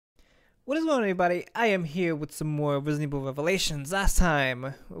What is going on, everybody? I am here with some more Resident Evil Revelations. Last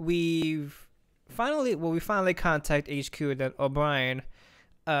time, we finally contact HQ that O'Brien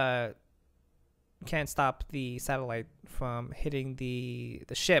can't stop the satellite from hitting the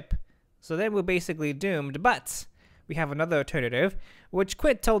ship. So then we're basically doomed, but we have another alternative, which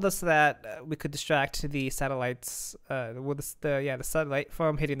Quint told us that we could distract the satellites, the satellite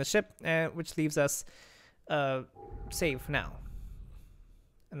from hitting the ship, and which leaves us safe now.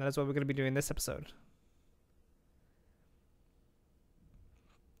 And that's what we're going to be doing this episode.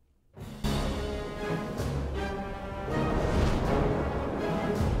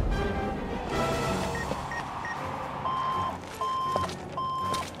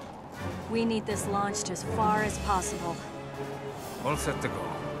 We need this launched as far as possible. All set to go.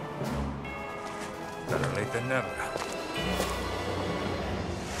 Better late than never.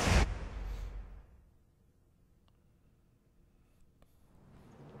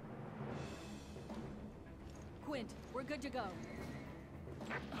 Quint, we're good to go.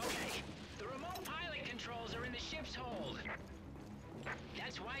 Okay, the remote pilot controls are in the ship's hold.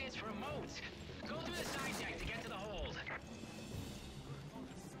 That's why it's remote. Go through the side deck to get to the hold.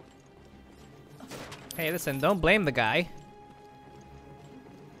 Hey, listen, don't blame the guy.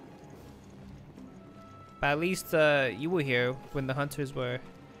 But at least you were here when the hunters were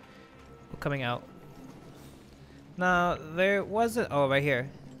coming out. Now, there wasn't... Oh, right here.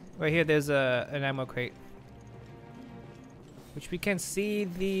 Right here, there's an ammo crate. Which we can see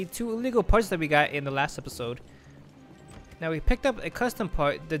the 2 illegal parts that we got in the last episode. Now, we picked up a custom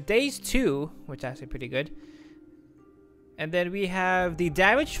part, the Days 2, which is actually pretty good. And then we have the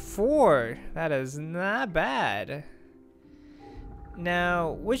Damage 4. That is not bad.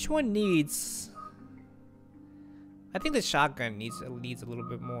 Now, which one needs... I think the shotgun needs a little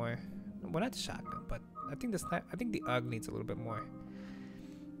bit more. Well, not the shotgun, but I think the UG needs a little bit more.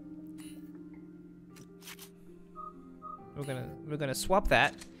 We're gonna swap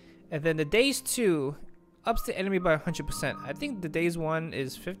that, and then the Days 2 ups the enemy by 100%. I think the Days 1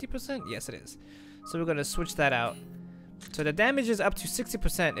 is 50%. Yes, it is. So we're gonna switch that out. So the damage is up to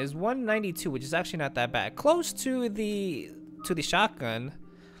 60%. Is 192, which is actually not that bad. Close to the shotgun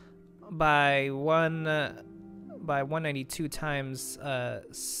by 192 times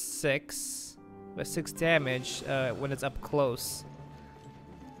 6 damage when it's up close.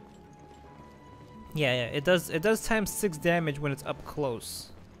 Yeah, it does times 6 damage when it's up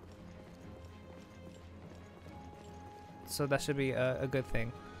close. So that should be a good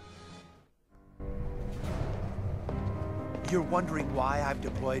thing. You're wondering why I've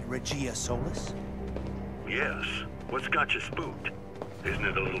deployed Regia Solis? Yes. What's got you spooked? Isn't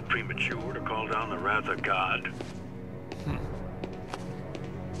it a little premature to call down the wrath of God?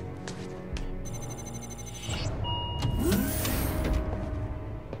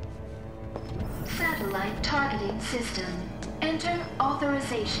 Satellite targeting system. Enter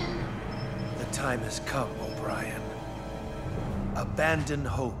authorization. The time has come, O'Brien. Abandon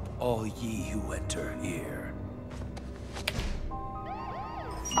hope, all ye who enter here.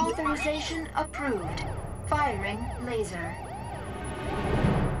 Authorization approved. Firing laser.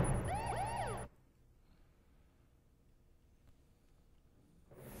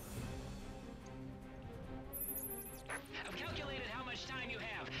 I've calculated how much time you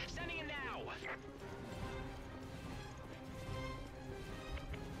have. Sending it now.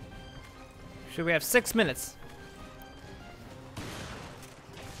 Should we have 6 minutes?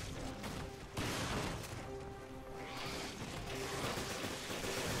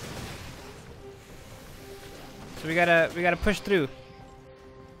 So we gotta push through.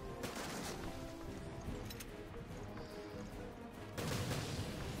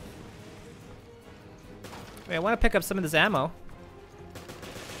 Wait, I want to pick up some of this ammo.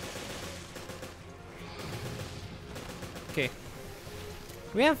 Okay.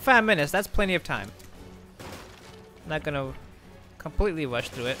 We have 5 minutes. That's plenty of time. Not gonna completely rush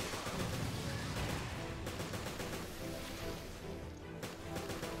through it.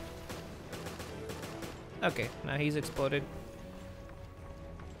 Okay, now he's exploded.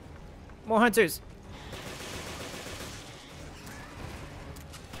 More hunters!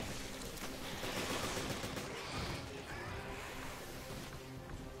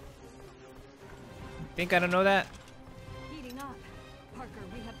 Think I don't know that? Heating up. Parker,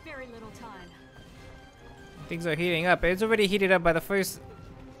 we have very little time. Things are heating up. It's already heated up by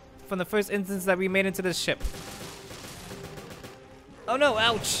from the first instance that we made into this ship. Oh no,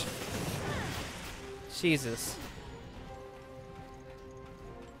 ouch! Jesus.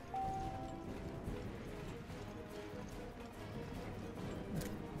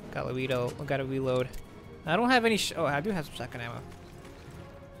 Gotta reload. I don't have any. Oh, I do have some shotgun ammo.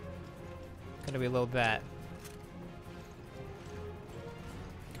 Gotta reload that.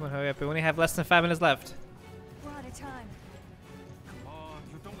 Come on, hurry up. We only have less than 5 minutes left. We're out of time. Come on,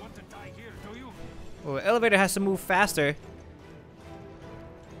 you don't want to die here, do you? Well, the elevator has to move faster.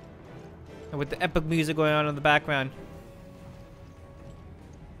 And with the epic music going on in the background.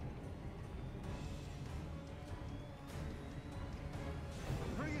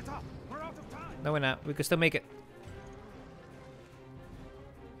 Hurry it up. We're out of time. No, we're not. We can still make it.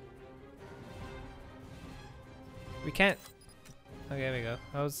 We can't. Okay, there we go.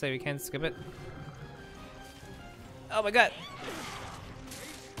 I would say we can't skip it. Oh my god!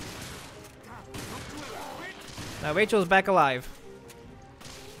 Now Rachel's back alive.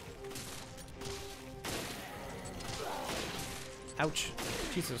 Ouch.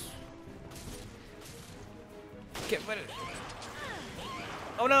 Jesus. Get rid of it.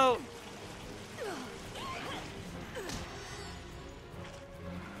 Oh no!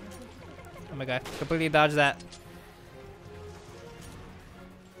 Oh my god. Completely dodged that.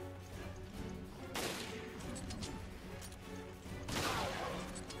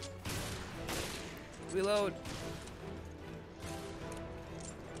 Reload.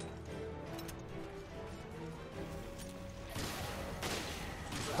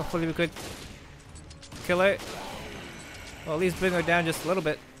 Hopefully we could kill her. Well, at least bring her down just a little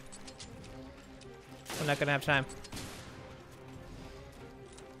bit. We're not gonna have time.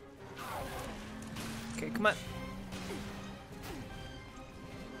 Okay, come on.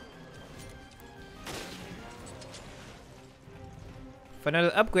 For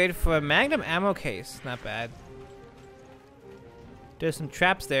another upgrade for a magnum ammo case. Not bad. There's some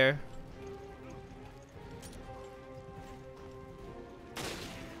traps there.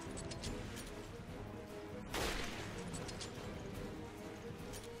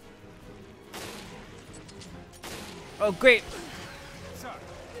 Oh, great.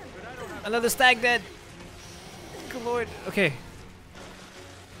 Another stag dead. Good lord. Okay.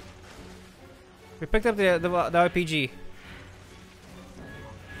 We picked up the RPG.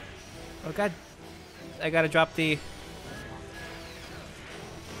 Oh god. I gotta drop the...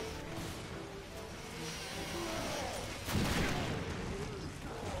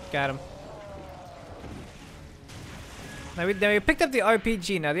 Got him. Now we picked up the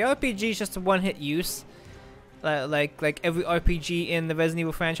RPG. Now the RPG is just a one-hit use. Like every RPG in the Resident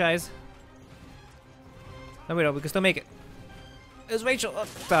Evil franchise. No, we don't. We can still make it. It's Rachel. Oh,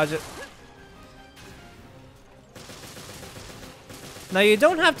 dodge it. Now you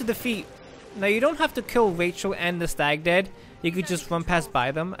don't have to defeat. Now you don't have to kill Rachel and the stag dead. You could just run past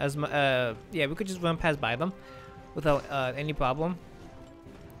by them. Yeah, we could just run past by them without any problem.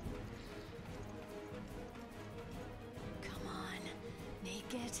 Come on,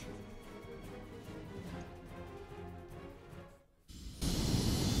 make it.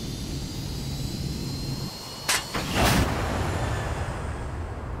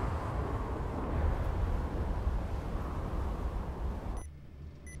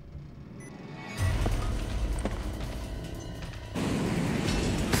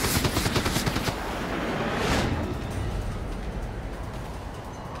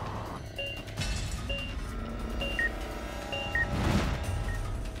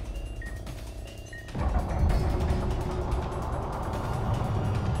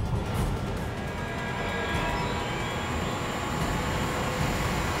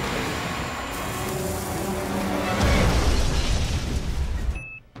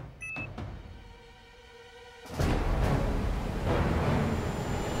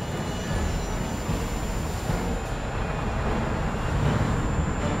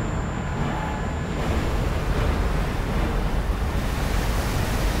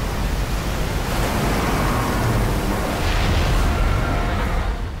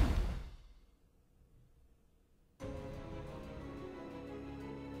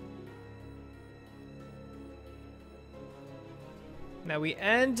 Now we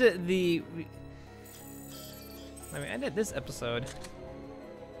end the. Now we ended this episode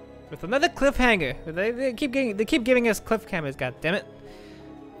with another cliffhanger. They keep giving us cliffhangers. God damn it!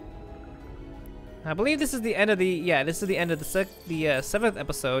 I believe this is the end of the this is the end of the 7th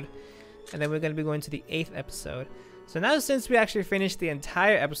episode, and then we're gonna be going to the 8th episode. So now since we actually finished the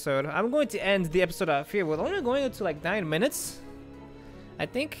entire episode, I'm going to end the episode off here. We're only going into like 9 minutes, I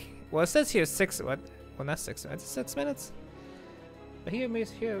think. Well, it says here 6. What? Well, not 6. It's 6 minutes. But here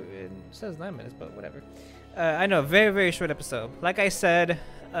it says 9 minutes, but whatever. I know, very short episode. Like I said,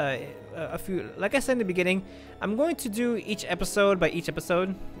 like I said in the beginning, I'm going to do each episode by each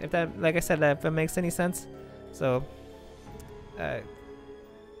episode. If that, like I said, if that makes any sense. So,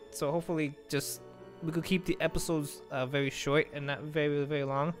 hopefully, just we could keep the episodes very short and not very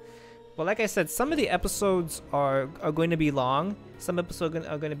long. But like I said, some of the episodes are going to be long. Some episodes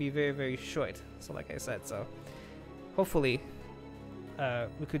are going to be very, very short. So like I said, so hopefully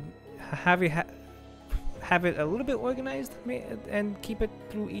we could have it a little bit organized and keep it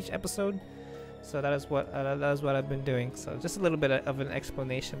through each episode. So that is what I've been doing. So just a little bit of an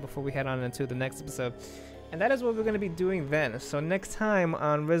explanation before we head on into the next episode. And that is what we're going to be doing then. So next time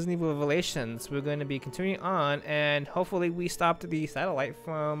on Resident Evil Revelations, we're going to be continuing on, and hopefully we stopped the satellite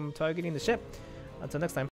from targeting the ship. Until next time.